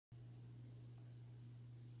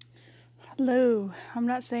Hello, I'm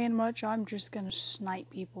not saying much, I'm just gonna snipe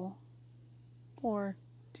people. Or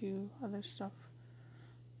do other stuff.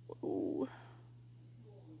 Ooh.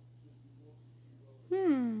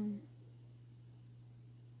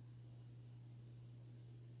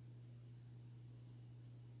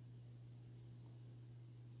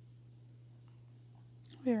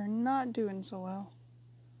 We are not doing so well.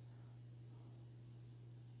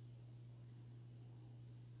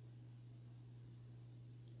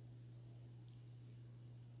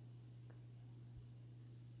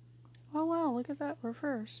 Oh wow, look at that, we're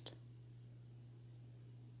first.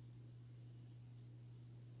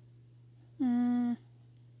 I'm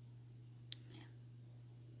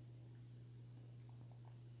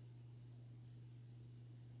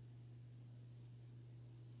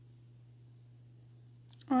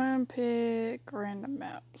gonna pick random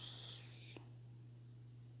maps.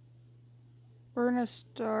 We're gonna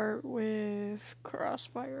start with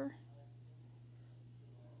Crossfire.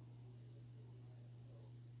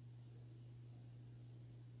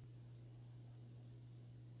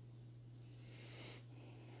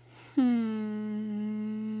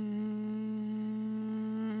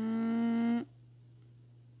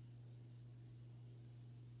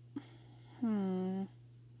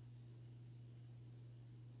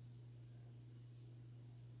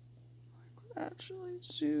 Actually,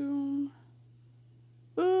 zoom.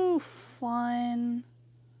 Ooh, fun.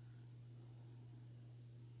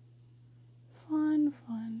 Fun,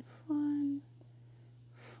 fun, fun.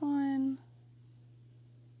 Fun.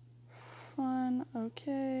 Fun,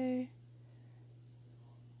 okay.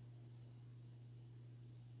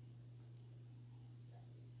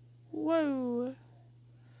 Whoa.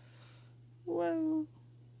 Whoa.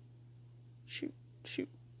 Shoot, shoot.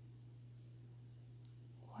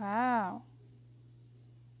 Wow.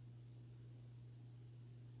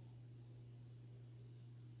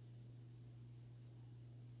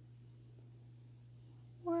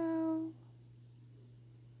 Wow.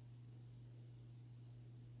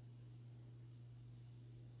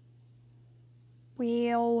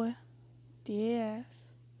 Well, death.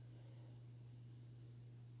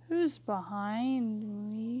 Who's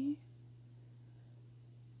behind me?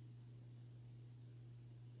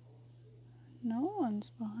 No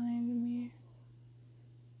one's behind me.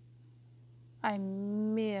 I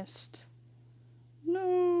missed.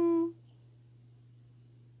 No.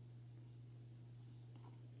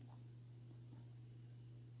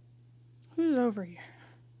 Who's over here?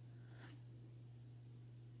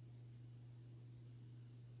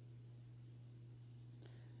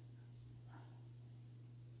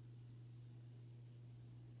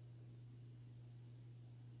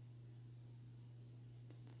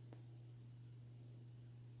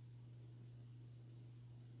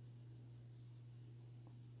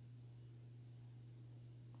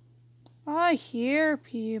 I hear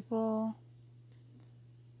people.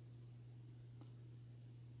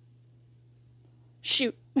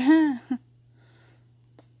 Shoot.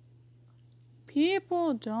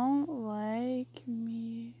 People don't like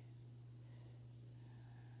me.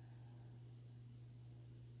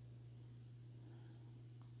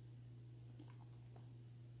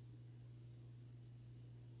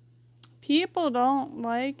 People don't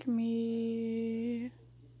like me.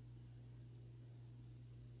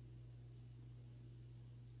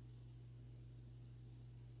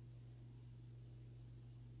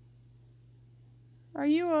 Are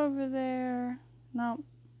you over there? Nope.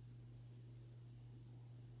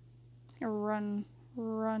 Run,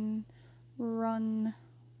 run, run.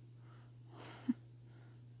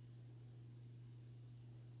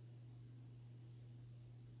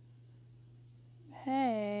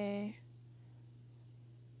 Hey.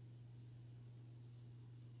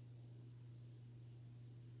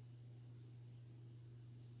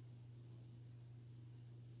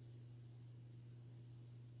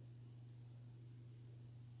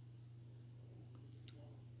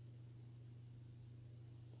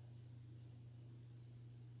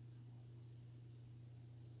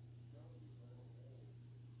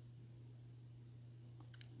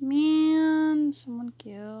 Man, someone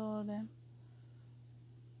killed him.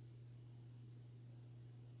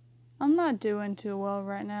 I'm not doing too well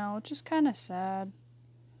right now, which is kind of sad.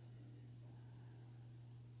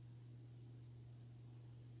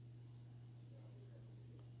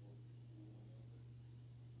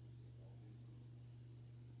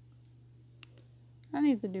 I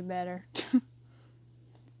need to do better.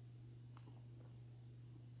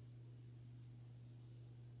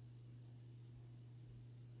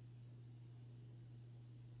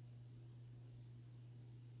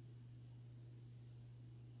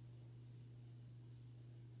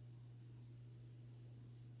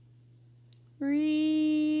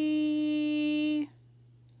 Re.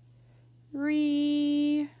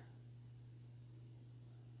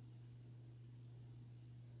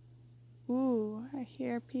 Ooh, I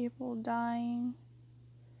hear people dying.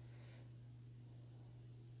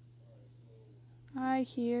 I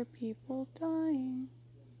hear people dying.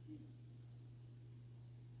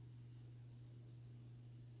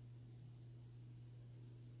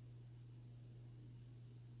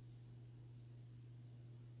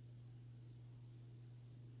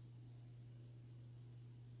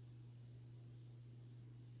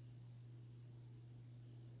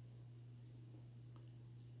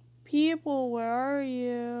 People, where are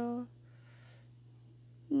you?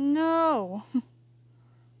 No.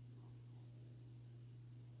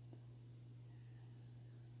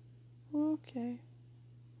 Okay.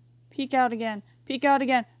 Peek out again. Peek out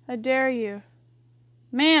again. I dare you.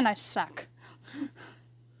 Man, I suck.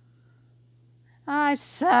 I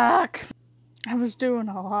suck. I was doing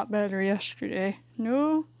a lot better yesterday.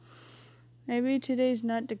 No. Maybe today's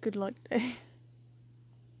not the good luck day.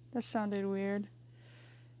 That sounded weird.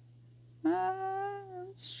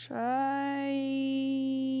 Let's try...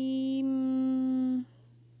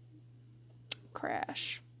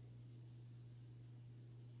 Crash.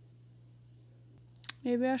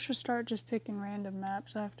 Maybe I should start just picking random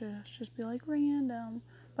maps. I have to just be like random.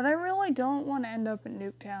 But I really don't want to end up in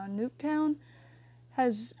Nuketown. Nuketown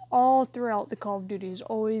has all throughout the Call of Duty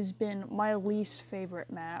always been my least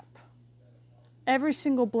favorite map. Every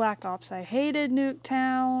single Black Ops I hated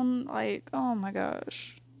Nuketown. Like, oh my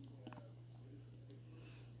gosh.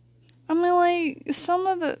 I mean, like, some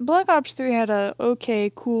of the... Black Ops 3 had a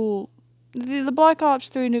okay, cool... The Black Ops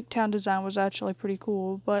 3 Nuketown design was actually pretty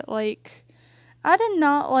cool, but, like... I did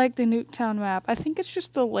not like the Nuketown map. I think it's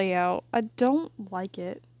just the layout. I don't like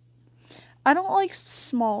it. I don't like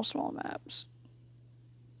small maps.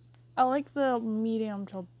 I like the medium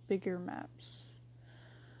to bigger maps.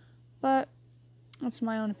 But, that's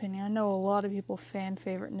my own opinion. I know a lot of people fan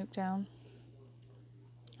favorite Nuketown.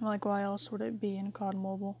 Like, why else would it be in Cod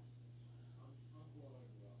Mobile?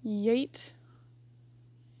 Yeet.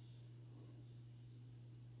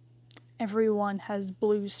 Everyone has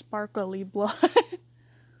blue sparkly blood.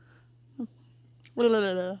 If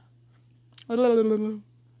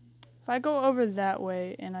I go over that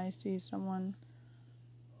way and I see someone,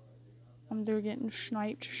 they're getting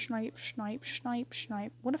sniped.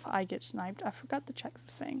 What if I get sniped? I forgot to check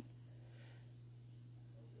the thing.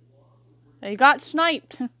 They got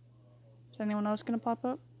sniped. Is anyone else gonna pop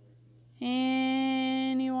up?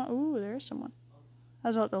 Anyone? Ooh, there's someone. I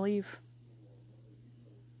was about to leave.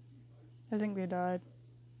 I think they died.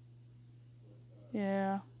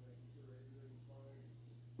 Yeah.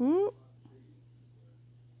 Ooh.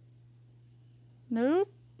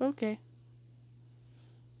 Nope. Okay.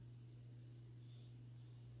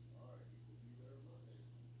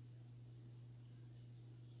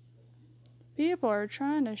 People are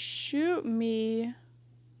trying to shoot me.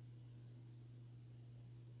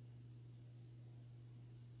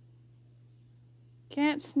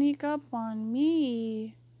 Can't sneak up on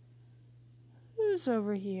me. Who's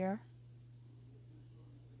over here?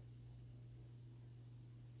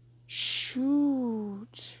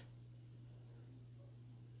 Shoot.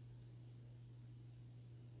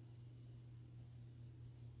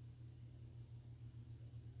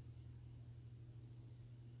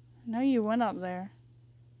 I know you went up there.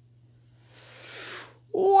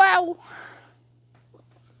 Wow.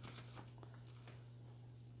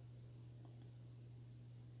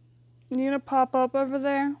 You gonna pop up over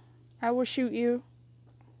there? I will shoot you.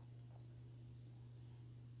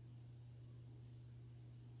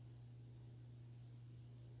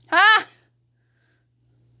 Ah!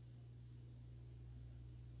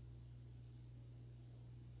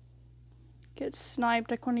 Get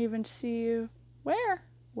sniped. I couldn't even see you. Where?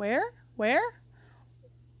 Where? Where?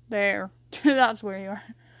 There. That's where you are.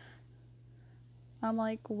 I'm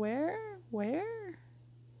like, where? Where?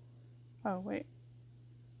 Oh, wait.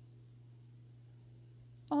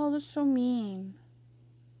 Oh, that's so mean.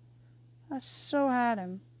 I so had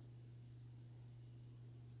him.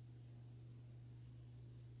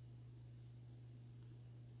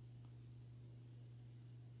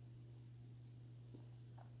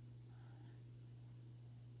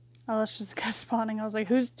 Oh, that's just a guy spawning. I was like,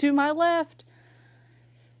 who's to my left?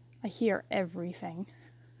 I hear everything.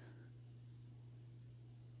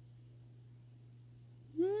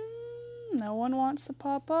 No one wants to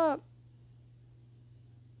pop up.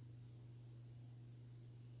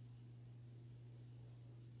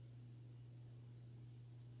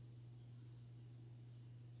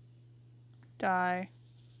 Die.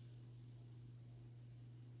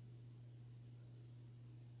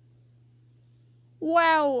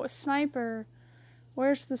 Wow, sniper.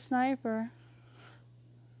 Where's the sniper?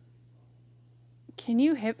 Can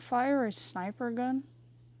you hip fire a sniper gun?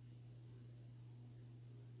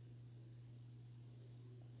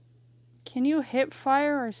 Can you hip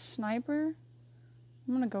fire a sniper?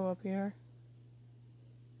 I'm gonna go up here.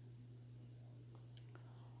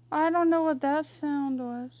 I don't know what that sound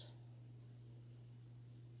was.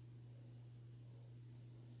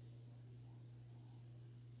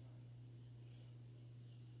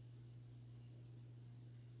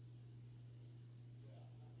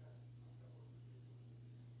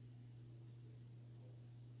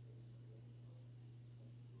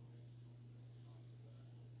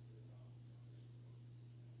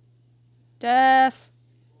 Death.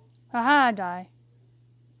 Haha, die.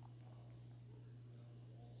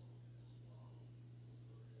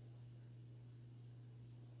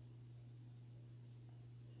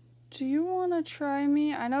 Do you want to try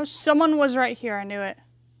me? I know someone was right here. I knew it.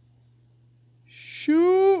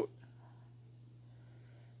 Shoot.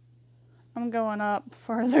 I'm going up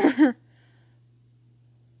further.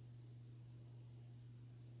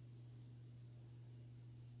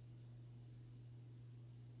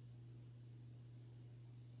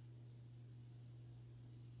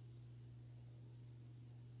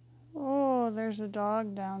 Oh, there's a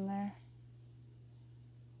dog down there.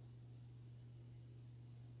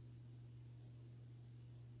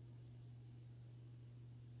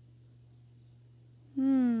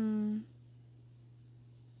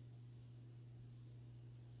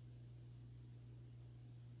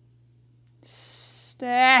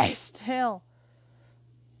 Stay still.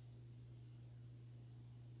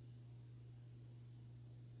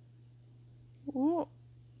 Ooh.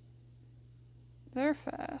 They're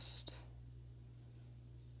fast.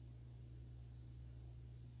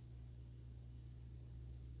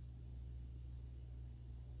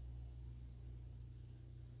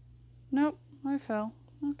 Nope, I fell.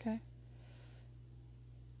 Okay.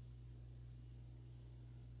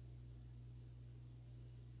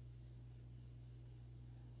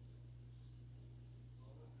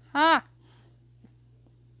 Ha!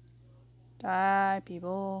 Die,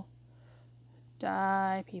 people.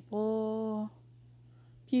 Die, people.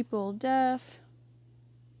 People, death.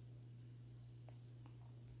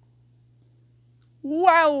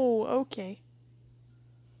 Wow, okay.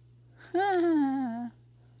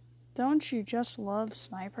 Don't you just love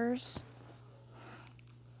snipers?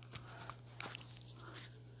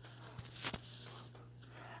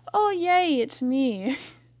 Oh, yay, it's me.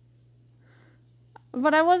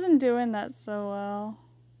 But I wasn't doing that so well.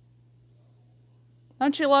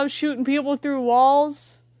 Don't you love shooting people through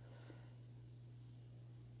walls?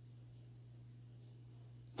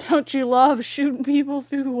 Don't you love shooting people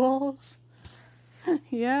through walls?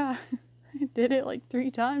 Yeah, I did it like 3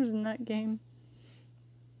 times in that game.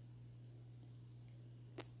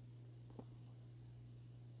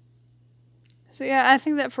 So yeah, I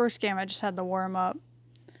think that first game I just had to warm up.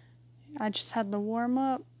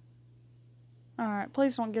 Alright,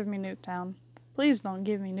 please don't give me Nuketown. Please don't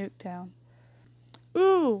give me Nuketown.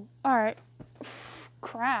 Ooh, alright.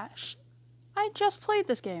 Crash. I just played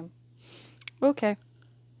this game. Okay.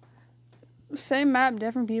 Same map,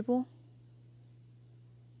 different people.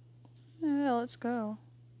 Yeah, let's go.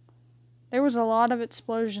 There was a lot of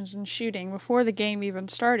explosions and shooting before the game even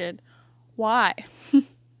started. Why?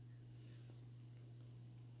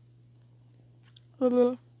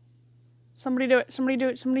 Somebody do it, somebody do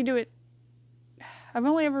it, somebody do it. I've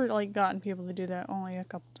only ever gotten people to do that only a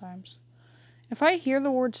couple times. If I hear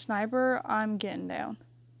the word sniper, I'm getting down.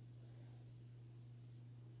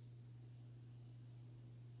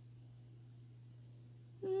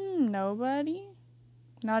 Nobody?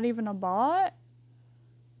 Not even a bot?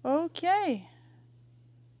 Okay.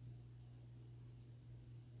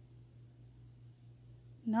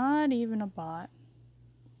 Not even a bot.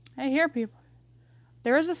 I hear people.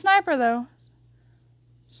 There is a sniper, though.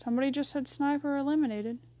 Somebody just said sniper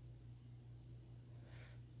eliminated.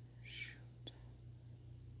 Shoot.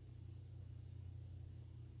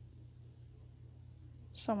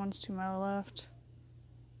 Someone's to my left.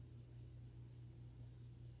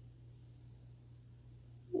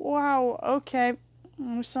 Wow, okay.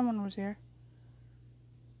 Someone was here.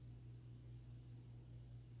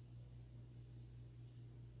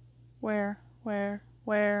 Where?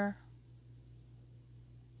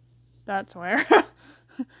 That's where.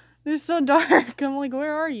 They're so dark. I'm like,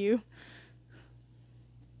 where are you?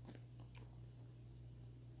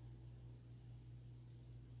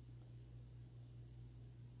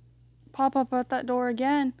 Pop up at that door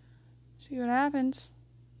again. See what happens.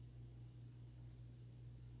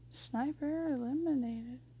 Sniper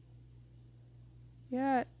eliminated.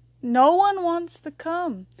 Yeah. No one wants to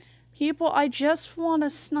come. People, I just want to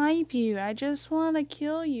snipe you. I just want to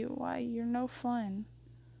kill you. Why, you're no fun.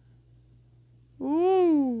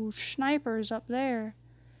 Ooh, snipers up there.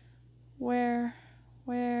 Where?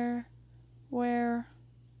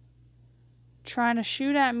 Trying to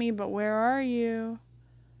shoot at me, but where are you?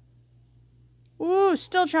 Ooh,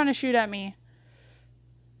 still trying to shoot at me.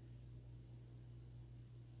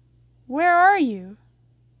 Where are you?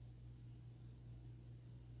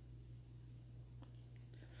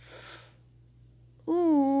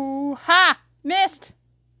 Ooh, ha! Missed!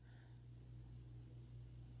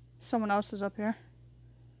 Someone else is up here.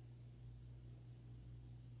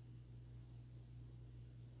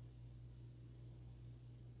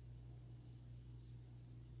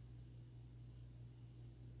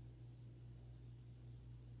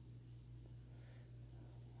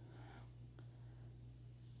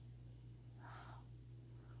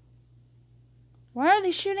 Why are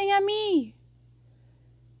they shooting at me?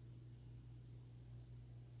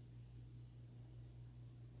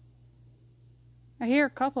 I hear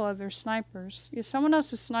a couple other snipers. Yeah, someone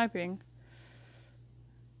else is sniping.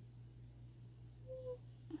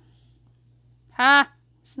 Ha!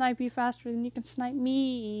 Snipe you faster than you can snipe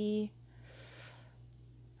me.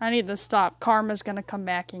 I need to stop. Karma's gonna come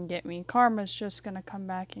back and get me. Karma's just gonna come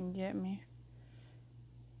back and get me.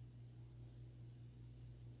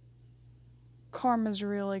 Karma's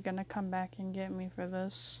really gonna come back and get me for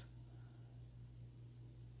this.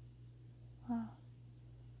 Oh.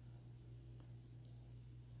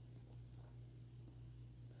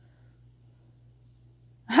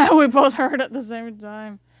 We both heard at the same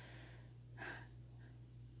time.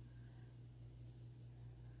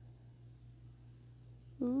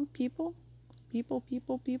 Ooh, people. People.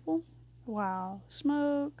 Wow.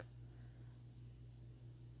 Smoke.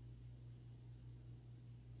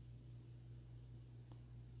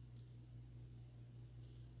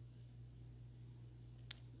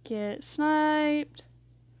 Get sniped.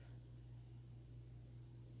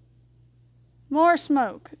 More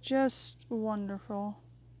smoke. Just wonderful.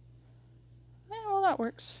 Yeah, well, that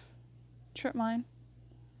works. Trip mine.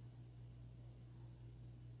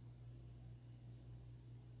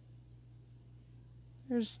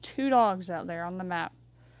 There's 2 dogs out there on the map.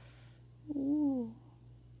 Ooh.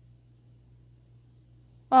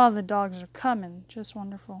 Oh, the dogs are coming. Just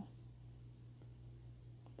wonderful.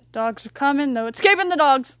 The dogs are coming. No escaping the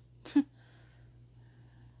dogs.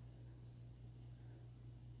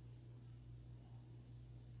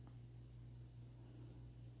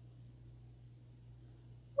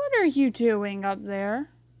 What are you doing up there?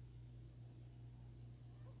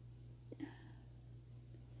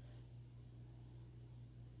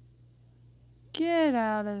 Get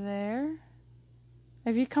out of there.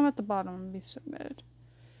 If you come at the bottom, I'm gonna be so mad.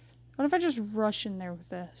 What if I just rush in there with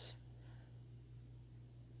this?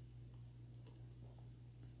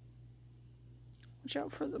 Watch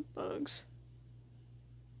out for the bugs.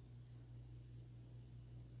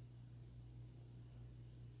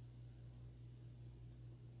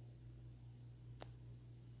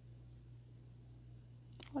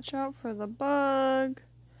 Watch out for the bug.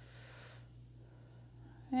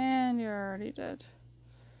 And you're already dead.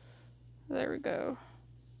 There we go.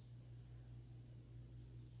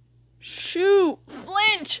 Shoot!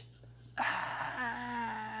 Flinch!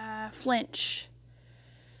 Ah, flinch.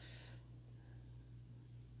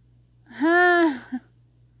 Huh?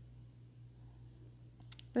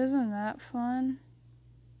 Isn't that fun?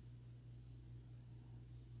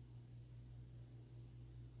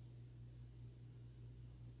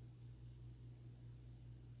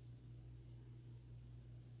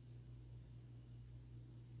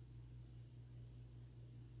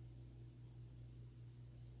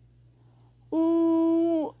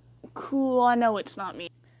 Ooh, cool. I know it's not me.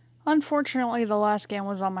 Unfortunately, the last game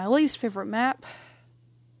was on my least favorite map,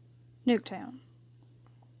 Nuketown.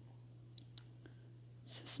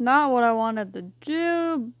 It's not what I wanted to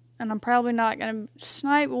do, and I'm probably not going to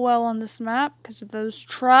snipe well on this map because of those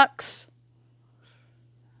trucks.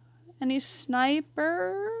 Any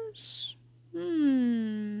snipers?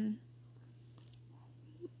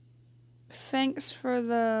 Thanks for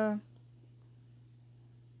the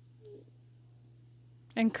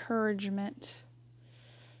encouragement.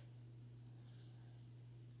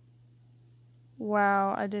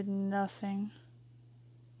 Wow, I did nothing.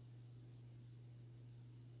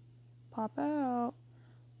 Pop out.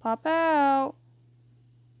 Pop out.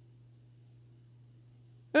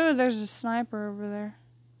 Ooh, there's a sniper over there.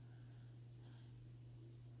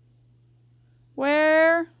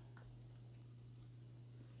 Where?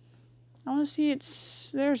 I want to see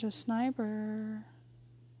it's... There's a sniper.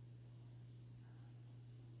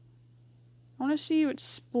 I want to see you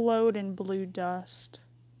explode in blue dust.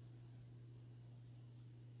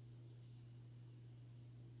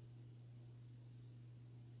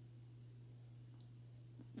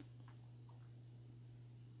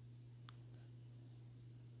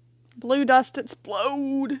 Blue dust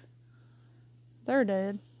explode! They're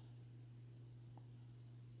dead.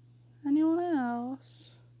 Anyone else?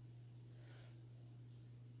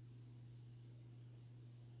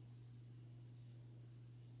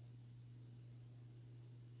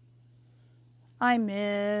 I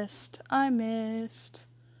missed.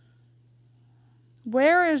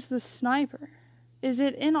 Where is the sniper? Is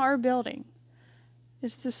it in our building?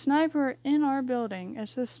 Is the sniper in our building?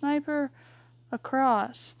 Is the sniper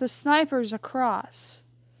across? The sniper's across.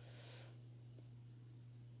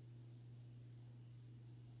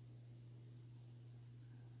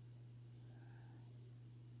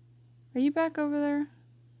 Are you back over there?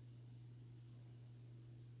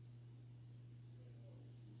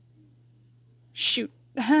 Shoot.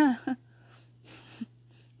 I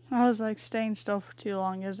was like, staying still for too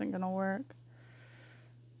long isn't gonna work.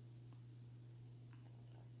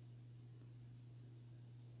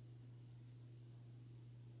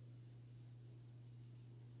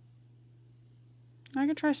 I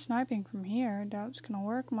could try sniping from here. I doubt it's gonna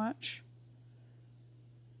work much.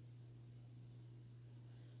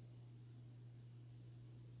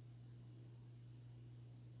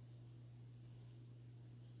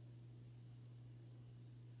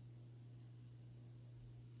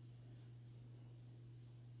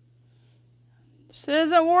 This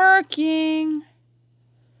isn't working.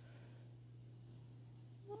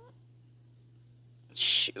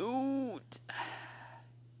 Shoot.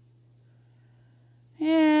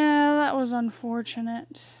 Yeah, that was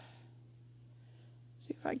unfortunate.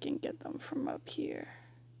 See if I can get them from up here.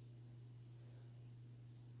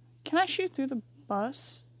 Can I shoot through the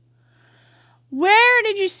bus? Where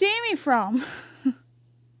did you see me from?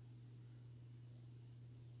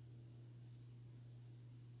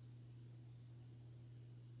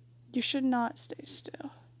 You should not stay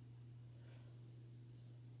still.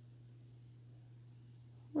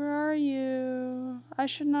 Where are you? I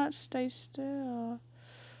should not stay still.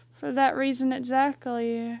 For that reason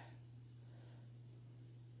exactly.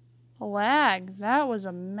 A lag. That was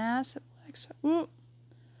a massive lag. Ooh.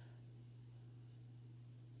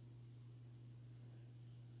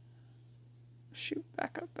 Shoot,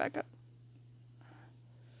 back up, back up.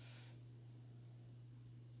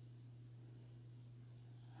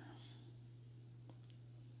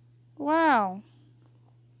 Wow.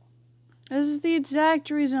 This is the exact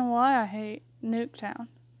reason why I hate Nuketown.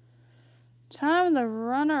 Time to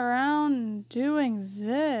run around doing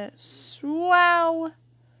this. Wow.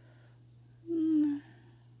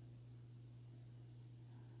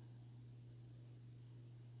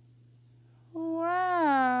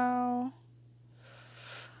 Wow.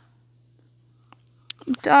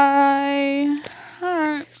 Die.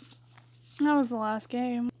 Alright. That was the last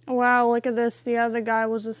game. Wow, look at this. The other guy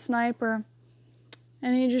was a sniper.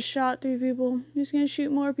 And he just shot 3 people. He's gonna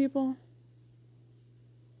shoot more people.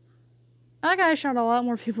 That guy shot a lot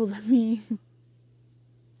more people than me.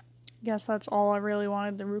 Guess that's all I really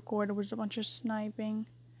wanted to record was a bunch of sniping.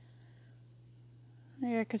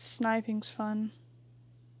 Yeah, 'cause sniping's fun.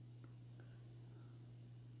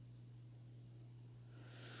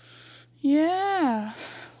 Yeah.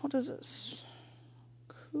 What is this?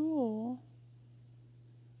 Cool.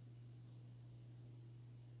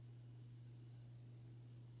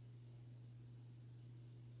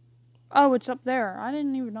 Oh, it's up there. I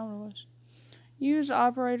didn't even know what it was. Use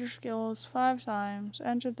operator skills 5 times.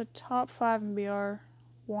 Enter the top 5 in BR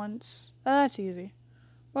once. Oh, that's easy.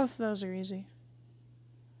 Both of those are easy.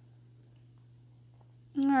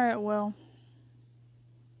 Alright, well.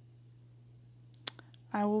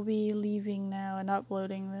 I will be leaving now and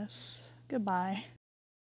uploading this. Goodbye.